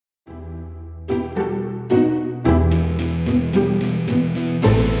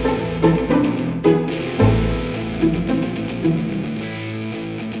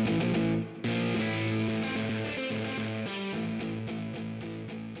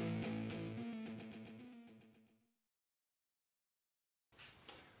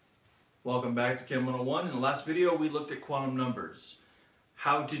Welcome back to Chem 101. In the last video we looked at quantum numbers,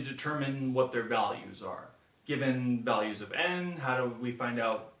 how to determine what their values are. Given values of n, how do we find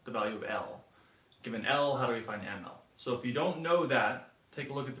out the value of L? Given L, how do we find ML? So if you don't know that, take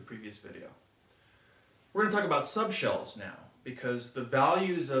a look at the previous video. We're going to talk about subshells now, because the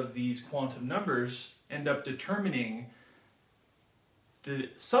values of these quantum numbers end up determining the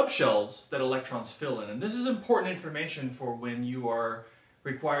subshells that electrons fill in. And this is important information for when you are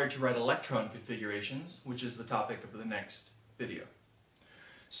required to write electron configurations, which is the topic of the next video.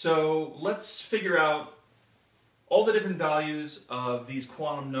 So let's figure out all the different values of these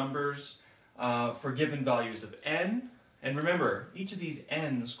quantum numbers for given values of n. And remember, each of these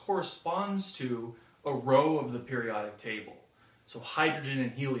n's corresponds to a row of the periodic table. So hydrogen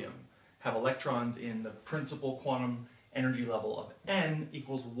and helium have electrons in the principal quantum energy level of n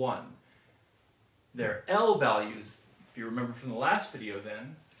equals 1. Their L values, if you remember from the last video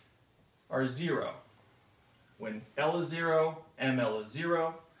then, are 0. When L is 0, ML is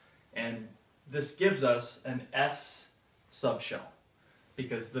 0, and this gives us an S subshell,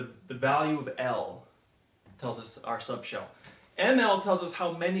 because the value of L tells us our subshell. ML tells us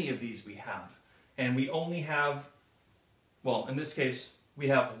how many of these we have, and we only have, well, in this case, we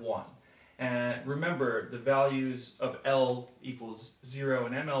have 1. And remember, the values of L equals 0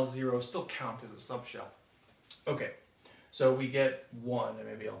 and ML 0 still count as a subshell. Okay. So we get 1, and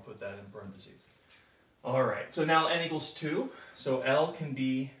maybe I'll put that in parentheses. All right, so now n equals 2. So L can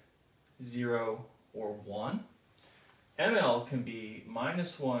be 0 or 1. ML can be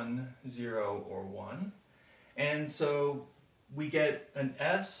 -1, 0, or 1. And so we get an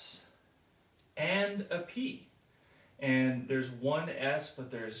S and a P. And there's one S,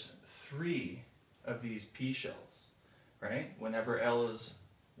 but there's 3 of these P shells, right? Whenever L is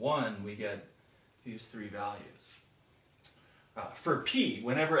 1, we get these 3 values. For P,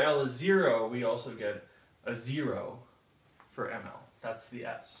 whenever L is 0, we also get a 0 for ML. That's the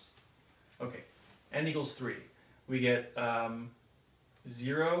S. Okay, n equals 3. We get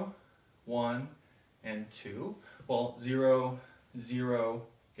 0, 1, and 2. Well, 0, 0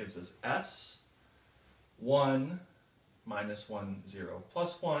 gives us S. 1, -1, 0,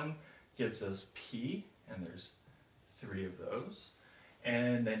 plus 1 gives us P, and there's 3 of those.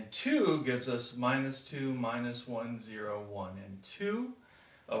 And then 2 gives us -2, -1, 0, 1, and 2,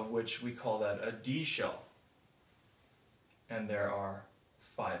 of which we call that a D shell. And there are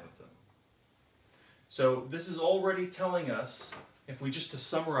 5 of them. So this is already telling us, if we just to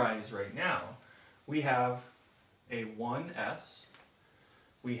summarize right now, we have a 1s,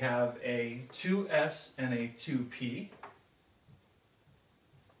 we have a 2s and a 2p,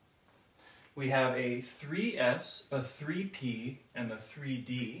 we have a 3s, a 3p, and a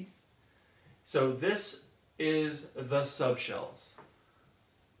 3d. So this is the subshells.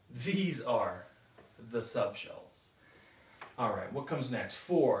 These are the subshells. All right, what comes next?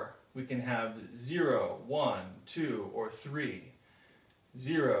 4. We can have 0, 1, 2, or 3.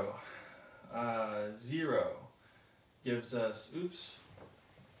 0, 0 gives us, oops,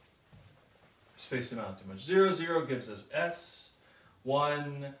 spaced them out too much. 0, 0 gives us S.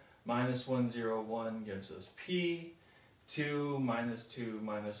 1, -1, 0, 1 gives us P. 2, -2,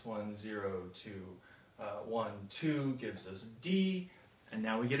 -1, 0, 2, 1, 2 gives us D. And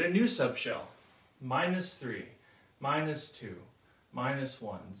now we get a new subshell. -3, -2,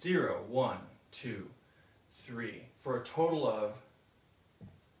 -1, 0, 1, 2, 3, for a total of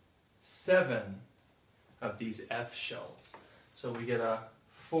 7 of these F shells. So we get a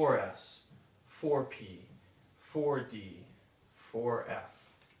 4S, 4P, 4D, 4F.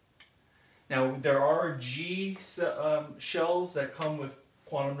 Now there are G shells that come with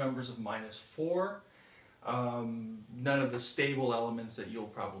quantum numbers of -4. None of the stable elements that you'll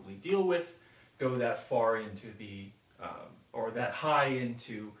probably deal with go that far into the, or that high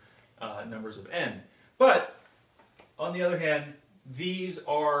into numbers of n. But on the other hand, these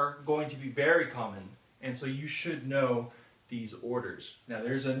are going to be very common, and so you should know these orders. Now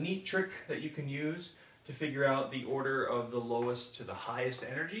there's a neat trick that you can use to figure out the order of the lowest to the highest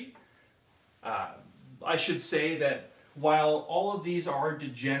energy. I should say that while all of these are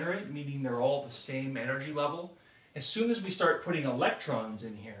degenerate, meaning they're all the same energy level, as soon as we start putting electrons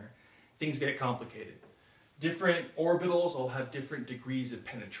in here, things get complicated. Different orbitals will have different degrees of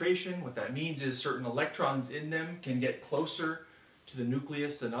penetration. What that means is certain electrons in them can get closer to the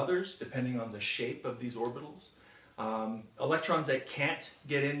nucleus than others, depending on the shape of these orbitals. Electrons that can't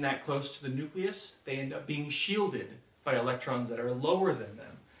get in that close to the nucleus, they end up being shielded by electrons that are lower than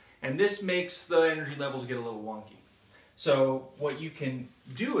them. And this makes the energy levels get a little wonky. So what you can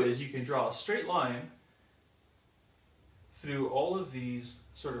do is you can draw a straight line through all of these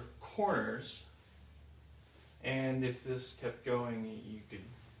sort of corners, and if this kept going, you could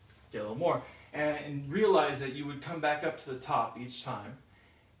get a little more, and realize that you would come back up to the top each time,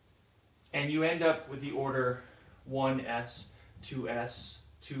 and you end up with the order 1s, 2s,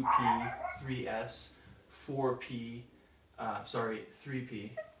 2p, 3s, 4p, 3p,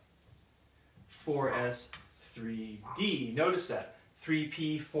 4s, 3d. Notice that.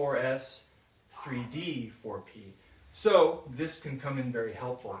 3p, 4s, 3d, 4p. So this can come in very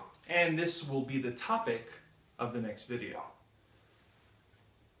helpful. And this will be the topic of the next video.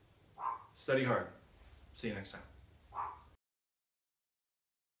 Study hard. See you next time.